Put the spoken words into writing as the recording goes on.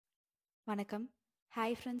Vanakkam.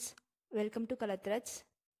 Hi friends, welcome to Colorthreads.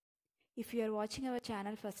 If you are watching our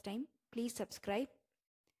channel first time, please subscribe.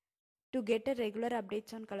 To get a regular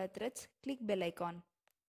updates on Colorthreads, click bell icon.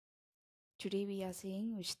 Today we are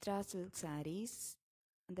seeing vachitra silk sarees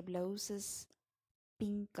and the blouse is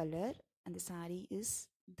pink color and the saree is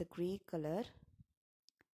the grey color.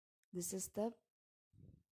 This is the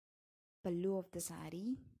pallu of the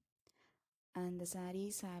saree and the saree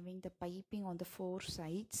is having the piping on the four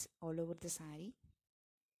sides all over the saree.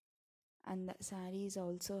 And the saree is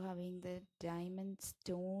also having the diamond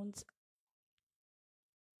stones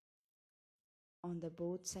on the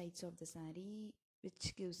both sides of the saree,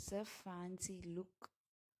 which gives a fancy look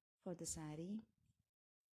for the saree.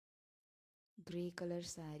 Grey color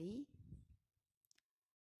saree.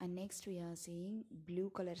 And next we are seeing blue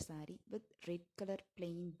color saree with red color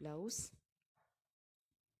plain blouse.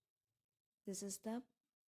 This is the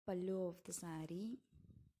pallu of the saree.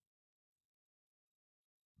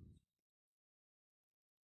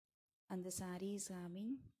 And the saree is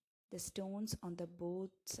having the stones on the both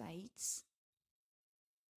sides,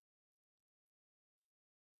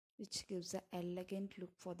 which gives an elegant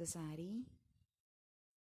look for the saree.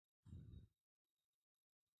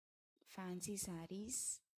 Fancy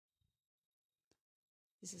sarees.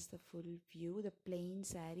 This is the full view, the plain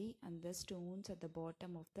saree and the stones at the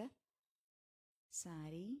bottom of the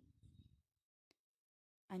saree.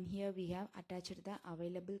 And here we have attached the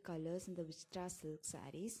available colors in the vachitra silk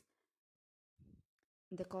sarees.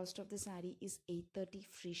 The cost of the saree is $830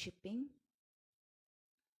 free shipping.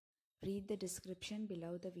 Read the description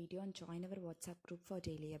below the video and join our WhatsApp group for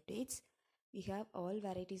daily updates. We have all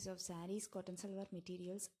varieties of sarees, cotton salwar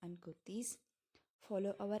materials and kurtis.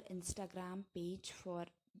 Follow our Instagram page for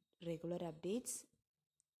regular updates.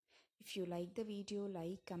 If you like the video,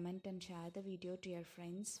 like, comment and share the video to your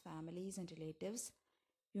friends, families and relatives.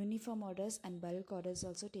 Uniform orders and bulk orders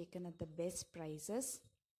also taken at the best prices.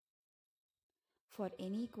 For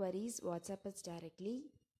any queries, WhatsApp us directly.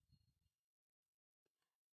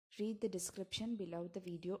 Read the description below the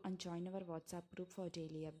video and join our WhatsApp group for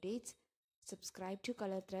daily updates. Subscribe to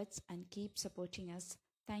Colorthreads and keep supporting us.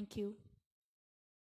 Thank you.